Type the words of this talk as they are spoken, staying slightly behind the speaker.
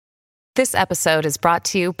This episode is brought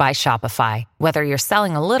to you by Shopify. Whether you're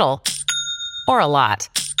selling a little or a lot,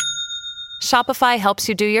 Shopify helps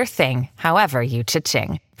you do your thing, however you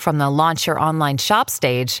cha-ching. From the launch your online shop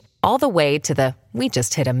stage, all the way to the we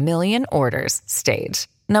just hit 1 million orders stage.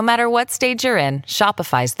 No matter what stage you're in,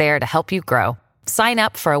 Shopify's there to help you grow. Sign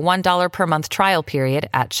up for a $1 per month trial period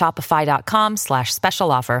at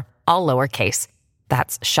shopify.com/special offer, all lowercase.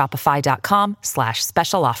 That's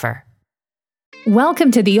shopify.com/special offer. Welcome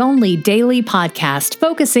to the only daily podcast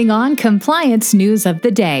focusing on compliance news of the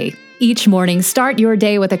day. Each morning, start your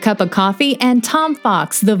day with a cup of coffee and Tom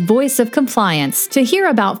Fox, the voice of compliance, to hear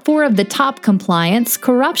about 4 of the top compliance,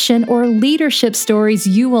 corruption, or leadership stories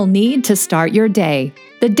you will need to start your day.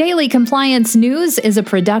 The Daily Compliance News is a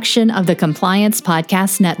production of the Compliance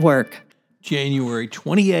Podcast Network. January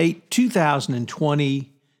 28,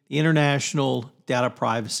 2020, the International Data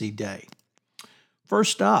Privacy Day.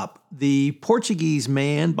 First up, the Portuguese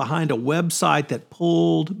man behind a website that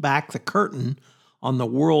pulled back the curtain on the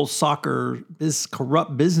world soccer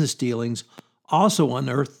corrupt business dealings also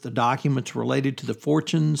unearthed the documents related to the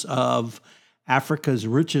fortunes of Africa's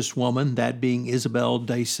richest woman, that being Isabel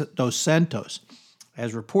dos Santos.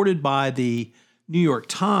 As reported by the New York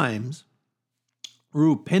Times,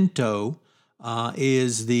 Rui Pinto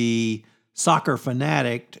is the soccer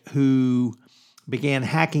fanatic who began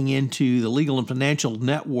hacking into the legal and financial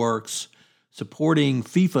networks supporting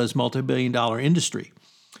FIFA's multi-billion-dollar industry.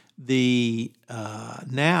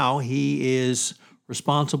 Now he is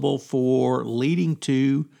responsible for leading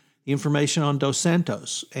to the information on Dos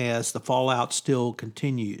Santos as the fallout still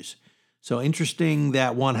continues. So interesting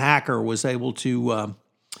that one hacker was able to not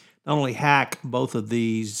only hack both of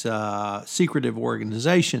these secretive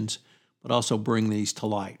organizations, but also bring these to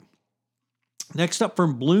light. Next up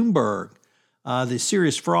from Bloomberg, the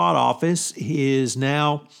Serious Fraud Office is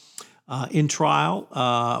now in trial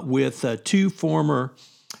with 2 former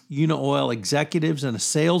Unaoil executives and a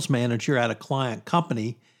sales manager at a client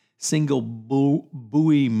company. Single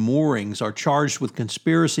Buoy Moorings are charged with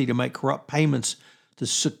conspiracy to make corrupt payments to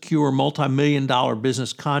secure multi-million-dollar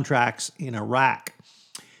business contracts in Iraq.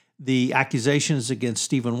 The accusations against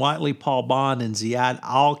Stephen Whiteley, Paul Bond, and Ziad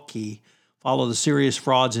Alki follow the Serious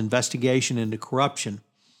Frauds investigation into corruption.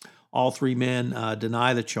 All 3 men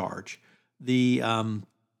deny the charge. The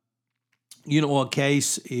Unaoil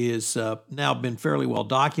case is now been fairly well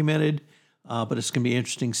documented, but it's going to be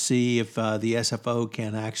interesting to see if the SFO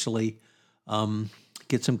can actually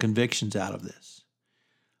get some convictions out of this.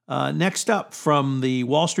 Next up from the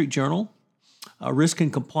Wall Street Journal, Risk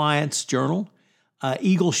and Compliance Journal,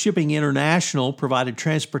 Eagle Shipping International provided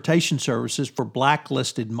transportation services for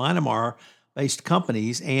blacklisted Myanmar-based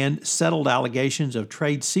companies and settled allegations of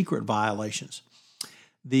trade secret violations.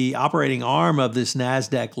 The operating arm of this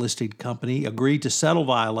NASDAQ-listed company agreed to settle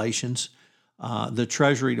violations, the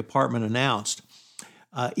Treasury Department announced.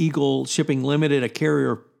 Eagle Shipping Limited, a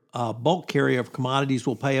bulk carrier of commodities,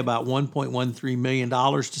 will pay about $1.13 million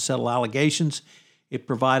to settle allegations. It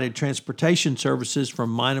provided transportation services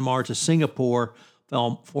from Myanmar to Singapore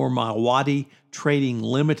for Mawati Trading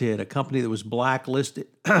Limited, a company that was blacklisted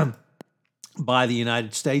by the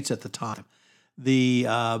United States at the time.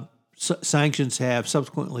 The sanctions have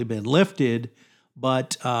subsequently been lifted,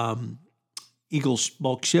 but Eagle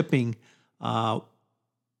Bulk Shipping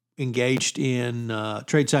engaged in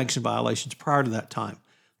trade sanction violations prior to that time.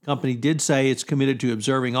 The company did say it's committed to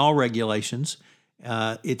observing all regulations.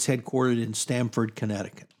 It's headquartered in Stamford,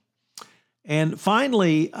 Connecticut. And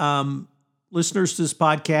finally, listeners to this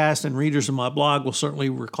podcast and readers of my blog will certainly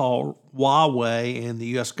recall Huawei and the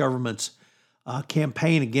U.S. government's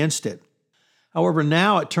campaign against it. However,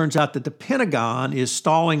 now it turns out that the Pentagon is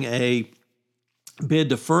stalling a bid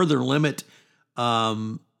to further limit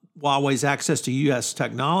Huawei's access to U.S.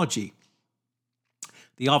 technology.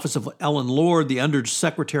 The Office of Ellen Lord, the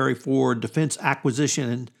Undersecretary for Defense Acquisition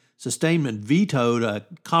and Sustainment, vetoed a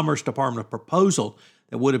Commerce Department proposal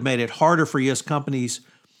that would have made it harder for U.S. companies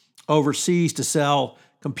overseas to sell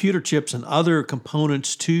computer chips and other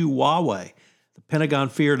components to Huawei. The Pentagon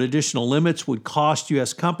feared additional limits would cost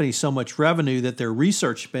U.S. companies so much revenue that their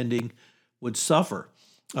research spending would suffer.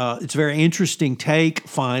 It's a very interesting take,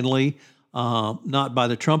 finally, not by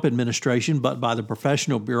the Trump administration, but by the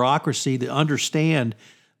professional bureaucracy that understand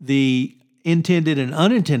the intended and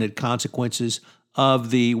unintended consequences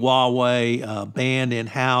of the Huawei ban and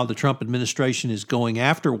how the Trump administration is going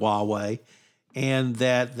after Huawei, and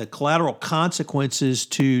that the collateral consequences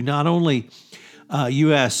to not only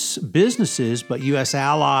U.S. businesses, but U.S.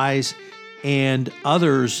 allies and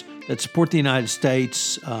others that support the United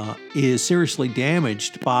States is seriously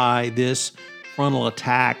damaged by this frontal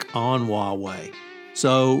attack on Huawei.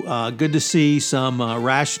 So good to see some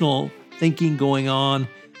rational thinking going on,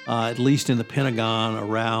 at least in the Pentagon,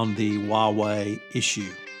 around the Huawei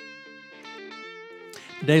issue.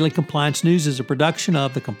 The Daily Compliance News is a production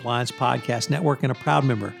of the Compliance Podcast Network and a proud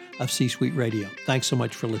member of C-Suite Radio. Thanks so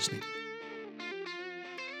much for listening.